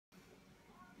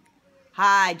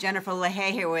Hi, Jennifer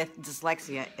LaHaye here with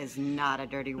Dyslexia is not a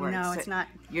dirty word. No, it's not.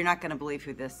 You're not going to believe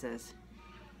who this is.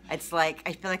 It's like,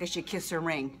 I feel like I should kiss her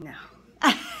ring.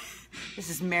 No. This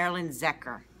is Marilyn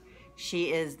Zecher.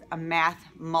 She is a math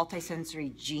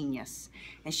multisensory genius,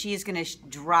 and she is going to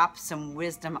drop some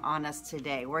wisdom on us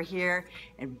today. We're here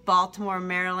in Baltimore,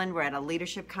 Maryland. We're at a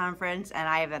leadership conference, and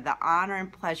I have had the honor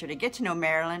and pleasure to get to know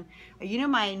Marilyn. You know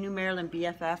my new Maryland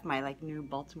BFF, my new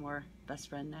Baltimore best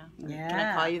friend now? Yeah. Can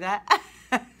I call you that?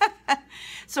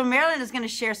 So Marilyn is going to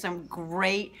share some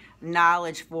great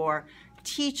knowledge for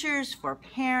teachers, for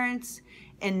parents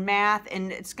in math,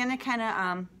 and it's going to kind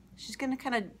of, she's going to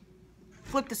kind of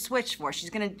flip the switch for us. She's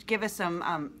going to give us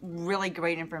some really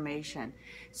great information.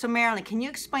 So Marilyn, can you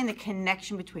explain the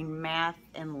connection between math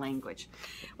and language?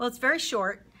 Well, it's very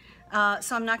short,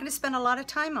 so I'm not going to spend a lot of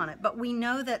time on it, but we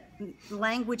know that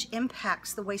language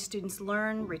impacts the way students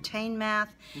learn, retain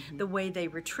math, the way they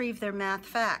retrieve their math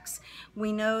facts.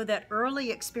 We know that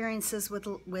early experiences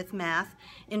with math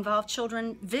involve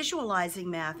children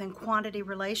visualizing math and quantity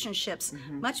relationships,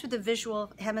 much with the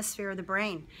visual hemisphere of the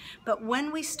brain. But when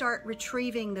we start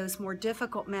retrieving those more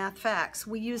difficult math facts,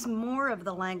 we use more of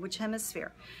the language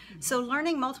hemisphere. So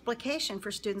learning multiplication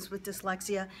for students with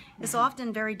dyslexia is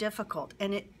often very difficult,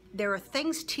 and there are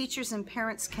things teachers and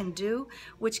parents can do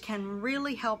which can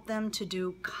really help them to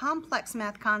do complex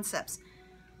math concepts,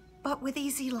 but with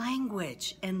easy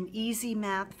language and easy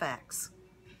math facts.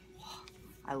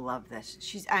 I love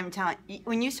this. I'm telling you,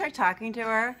 when you start talking to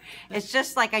her, it's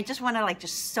just like, I just want to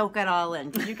just soak it all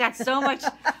in. You got so much,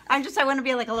 I want to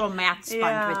be like a little math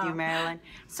sponge with you, Marilyn.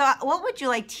 So what would you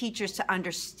like teachers to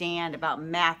understand about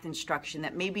math instruction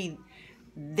that maybe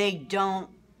they don't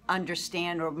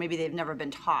understand, or maybe they've never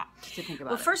been taught to think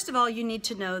about? Well, first of all, you need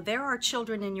to know there are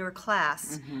children in your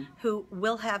class who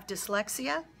will have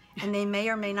dyslexia, and they may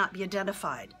or may not be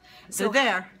identified. So they're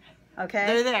there. Okay.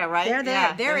 They're there, right? They're there.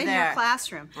 Yeah, they're in there. your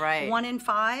classroom. Right. 1 in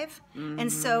 5.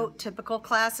 And so, typical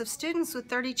class of students with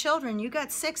 30 children, you got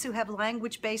 6 who have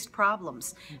language-based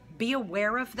problems. Be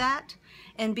aware of that,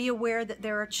 and be aware that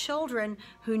there are children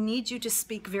who need you to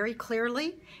speak very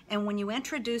clearly. And when you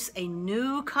introduce a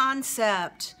new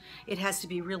concept, it has to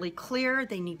be really clear.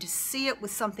 They need to see it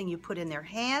with something you put in their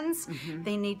hands.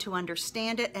 They need to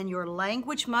understand it, and your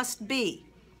language must be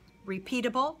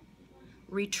repeatable,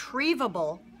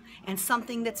 retrievable, and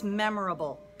something that's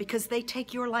memorable, because they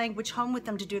take your language home with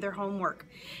them to do their homework,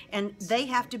 and they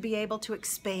have to be able to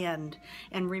expand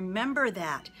and remember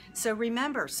that. So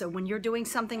remember, so when you're doing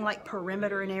something like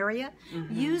perimeter and area,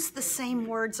 use the same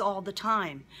words all the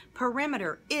time.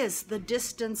 Perimeter is the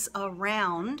distance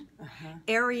around,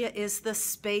 area is the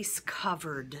space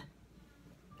covered.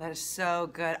 That is so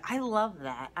good. I love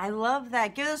that. I love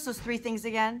that. Give us those 3 things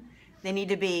again. They need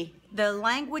to be. The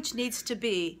language needs to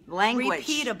be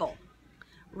repeatable,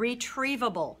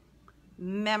 retrievable,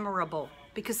 memorable,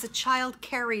 because the child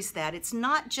carries that. It's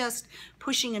not just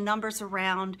pushing the numbers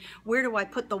around. Where do I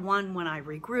put the 1 when I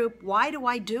regroup? Why do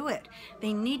I do it?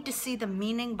 They need to see the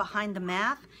meaning behind the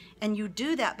math, and you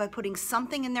do that by putting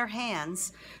something in their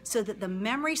hands so that the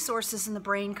memory sources in the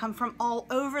brain come from all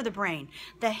over the brain.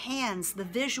 The hands, the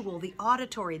visual, the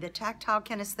auditory, the tactile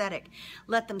kinesthetic.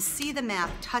 Let them see the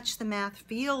math, touch the math,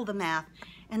 feel the math,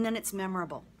 and then it's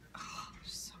memorable.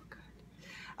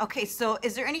 Okay, so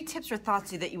is there any tips or thoughts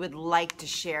that you would like to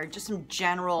share? Just some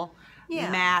general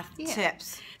math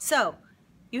tips. So,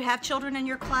 you have children in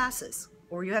your classes,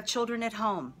 or you have children at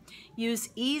home. Use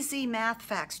easy math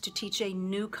facts to teach a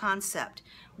new concept.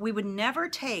 We would never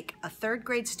take a 3rd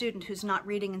grade student who's not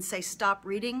reading and say, stop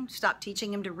reading, stop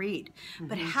teaching him to read.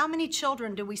 But how many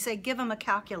children do we say, give them a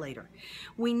calculator?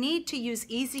 We need to use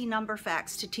easy number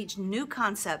facts to teach new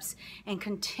concepts and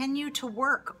continue to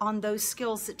work on those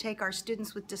skills that take our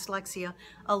students with dyslexia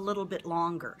a little bit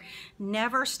longer.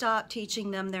 Never stop teaching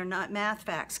them their math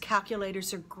facts.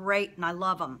 Calculators are great and I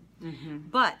love them.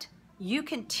 But you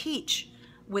can teach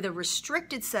with a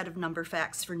restricted set of number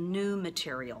facts for new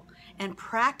material and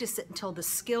practice it until the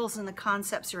skills and the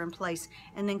concepts are in place,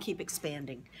 and then keep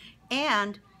expanding.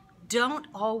 And don't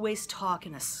always talk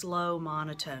in a slow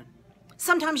monotone.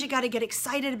 Sometimes you got to get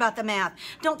excited about the math.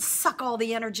 Don't suck all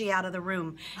the energy out of the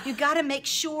room. You got to make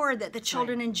sure that the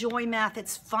children enjoy math.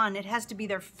 It's fun. It has to be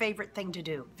their favorite thing to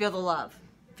do. Feel the love.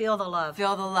 Feel the love.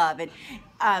 Feel the love. And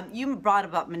you brought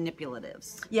about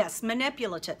manipulatives. Yes,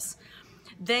 manipulatives.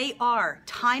 They are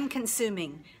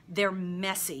time-consuming. They're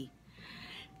messy.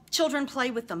 Children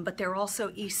play with them, but they're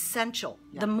also essential.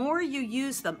 The more you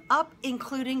use them,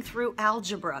 including through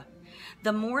algebra,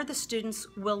 The more the students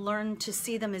will learn to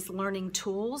see them as learning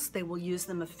tools, they will use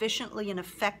them efficiently and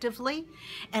effectively,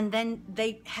 and then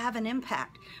they have an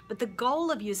impact. But the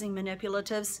goal of using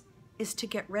manipulatives is to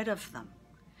get rid of them.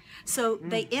 So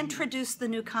they introduce the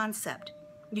new concept.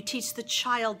 You teach the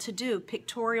child to do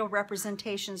pictorial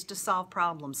representations to solve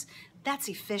problems. That's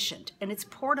efficient, and it's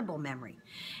portable memory.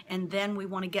 And then we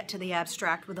want to get to the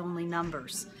abstract with only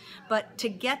numbers. But to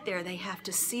get there, they have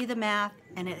to see the math,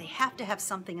 and they have to have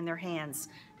something in their hands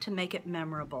to make it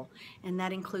memorable. And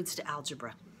that includes to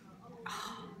algebra.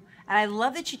 And I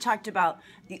love that you talked about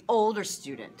the older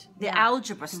student, the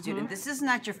algebra student. This is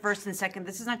not your first and second.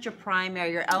 This is not your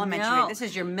primary, your elementary. No. This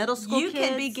is your middle school You kids.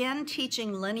 can begin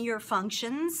teaching linear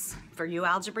functions. For you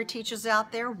algebra teachers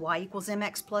out there, y equals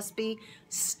mx plus b.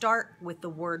 Start with the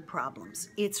word problems.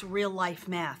 It's real life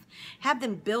math. Have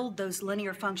them build those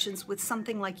linear functions with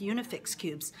something like unifix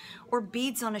cubes or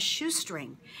beads on a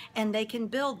shoestring. And they can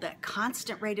build that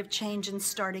constant rate of change in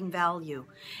starting value.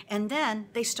 And then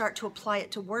they start to apply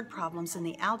it to word problems, and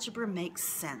the algebra makes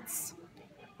sense.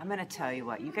 I'm going to tell you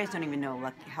what, you guys don't even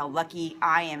know how lucky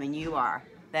I am and you are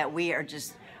that we are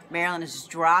just, Marilyn is just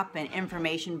dropping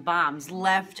information bombs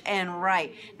left and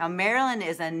right. Now, Marilyn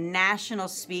is a national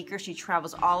speaker. She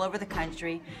travels all over the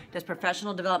country, does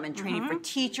professional development training for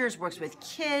teachers, works with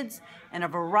kids in a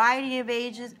variety of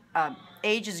ages,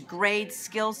 grades,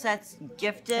 skill sets,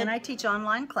 gifted. And I teach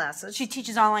online classes. She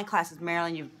teaches online classes.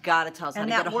 Marilyn, you've got to tell us how to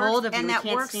get a hold of you. We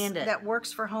can't stand it. That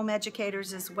works for home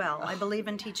educators as well. I believe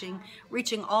in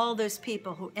reaching all those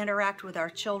people who interact with our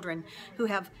children who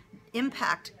have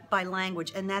impact by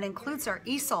language, and that includes our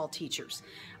ESOL teachers.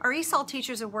 Our ESOL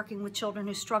teachers are working with children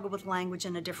who struggle with language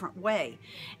in a different way.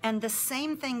 And the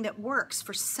same thing that works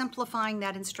for simplifying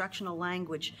that instructional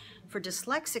language for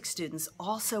dyslexic students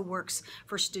also works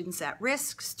for students at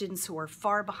risk, students who are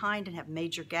far behind and have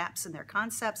major gaps in their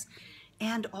concepts,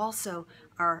 and also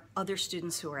our other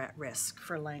students who are at risk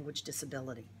for language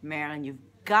disability. Marilyn, you've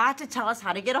got to tell us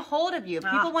how to get a hold of you. If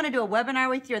people want to do a webinar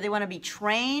with you or they want to be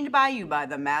trained by you, by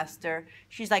the master,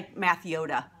 she's like Math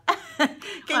Yoda.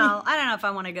 Well, I don't know if I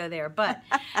want to go there, but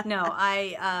no,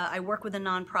 I work with a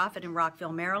nonprofit in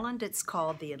Rockville, Maryland. It's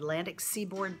called the Atlantic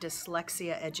Seaboard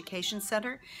Dyslexia Education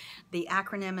Center. The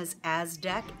acronym is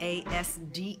ASDEC,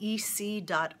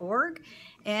 ASDEC.org.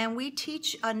 And we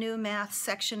teach a new math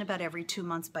section about every 2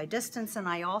 months by distance, and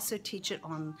I also teach it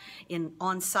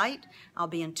on-site. I'll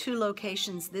be in 2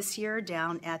 locations this year,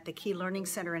 down at the Key Learning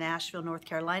Center in Asheville, North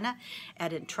Carolina,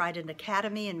 at Trident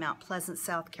Academy in Mount Pleasant,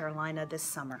 South Carolina this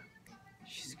summer.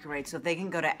 She's great. So if they can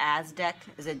go to ASDEC,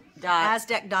 is it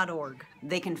ASDEC.org.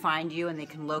 They can find you and they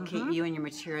can locate you and your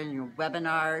material and your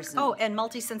webinars. And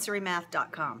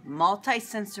multisensorymath.com.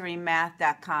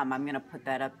 Multisensorymath.com. I'm going to put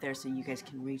that up there so you guys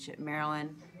can reach it.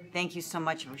 Marilyn, thank you so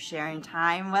much for sharing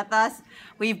time with us.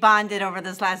 We've bonded over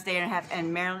this last day and a half.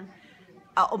 And Marilyn,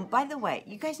 oh, by the way,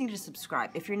 you guys need to subscribe.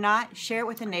 If you're not, share it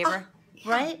with a neighbor.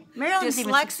 Right? Marilyn's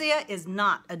Dyslexia is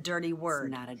not a dirty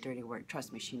word. It's not a dirty word.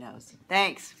 Trust me, she knows.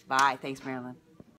 Thanks. Bye. Thanks, Marilyn.